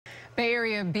Bay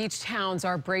Area beach towns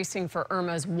are bracing for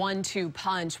Irma's 1-2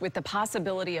 punch with the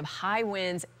possibility of high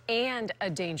winds and a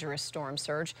dangerous storm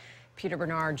surge. Peter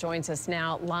Bernard joins us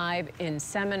now live in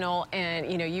Seminole.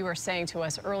 And, you were saying to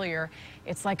us earlier,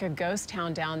 it's like a ghost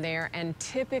town down there. And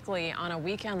typically on a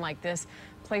weekend like this,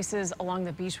 places along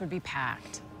the beach would be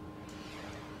packed.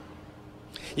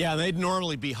 Yeah, they'd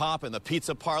normally be hopping, the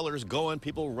pizza parlors going,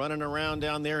 people running around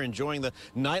down there, enjoying the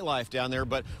nightlife down there.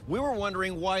 But we were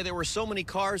wondering why there were so many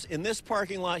cars in this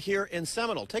parking lot here in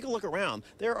Seminole. Take a look around.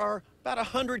 There are about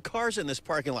 100 cars in this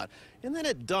parking lot. And then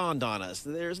it dawned on us,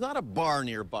 there's not a bar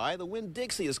nearby. The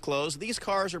Winn-Dixie is closed. These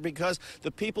cars are because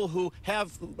the people who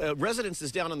have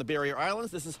residences down on the barrier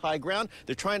islands, this is high ground,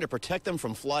 they're trying to protect them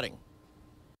from flooding.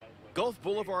 Gulf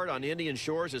Boulevard on Indian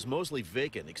Shores is mostly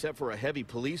vacant, except for a heavy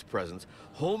police presence.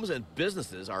 Homes and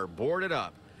businesses are boarded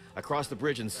up. Across the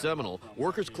bridge in Seminole,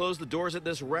 workers closed the doors at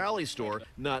this rally store,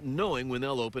 not knowing when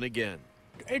they'll open again.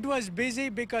 It was busy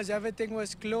because everything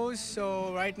was closed,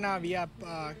 so right now we have,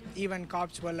 even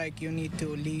cops were like, you need to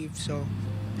leave, so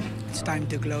it's time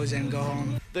to close and go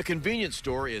home. The convenience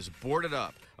store is boarded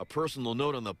up. A personal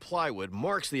note on the plywood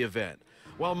marks the event.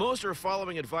 While most are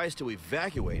following advice to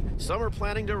evacuate, some are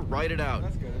planning to ride it out.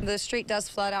 The street does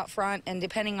flood out front, and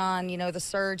depending on, the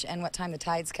surge and what time the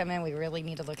tides come in, we really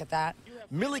need to look at that.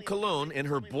 Millie Colon and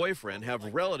her boyfriend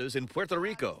have relatives in Puerto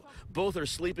Rico. Both are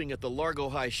sleeping at the Largo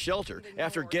High shelter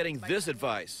after getting this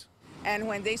advice. And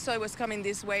when they saw it was coming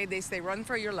this way, they say, run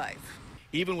for your life.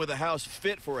 Even with a house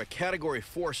fit for a Category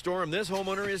 4 storm, this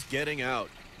homeowner is getting out.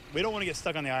 We don't want to get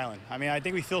stuck on the island. I mean, I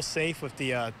think we feel safe with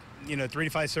the 3 to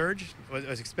 5 surge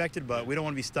was expected, but we don't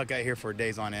want to be stuck out here for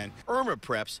days on end. Irma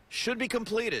preps should be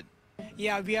completed.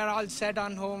 Yeah, we are all set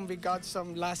on home. We got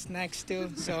some last snacks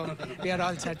too, so we are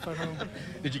all set for home.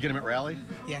 Did you get them at Raleigh?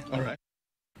 Yeah. All right.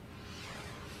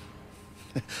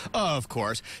 Of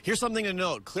course. Here's something to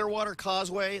note. Clearwater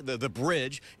Causeway, the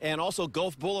bridge, and also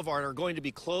Gulf Boulevard are going to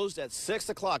be closed at 6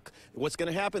 o'clock. What's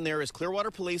going to happen there is Clearwater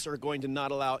police are going to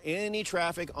not allow any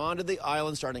traffic onto the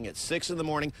island starting at 6 in the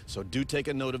morning, so do take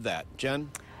a note of that. Jen?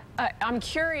 I'm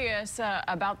curious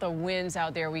about the winds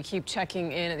out there. We keep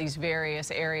checking in at these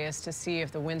various areas to see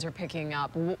if the winds are picking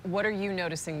up. What are you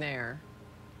noticing there?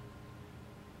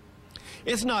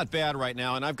 It's not bad right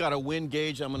now, and I've got a wind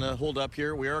gauge I'm going to hold up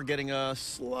here. We are getting a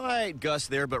slight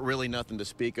gust there, but really nothing to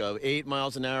speak of. 8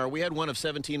 miles an hour. We had one of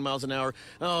 17 miles an hour,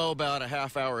 about a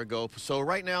half hour ago. So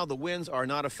right now, the winds are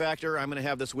not a factor. I'm going to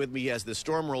have this with me as the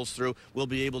storm rolls through. We'll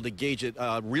be able to gauge it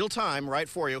real time right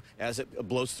for you as it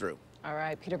blows through. All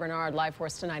right, Peter Bernard, live for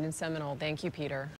us tonight in Seminole. Thank you, Peter.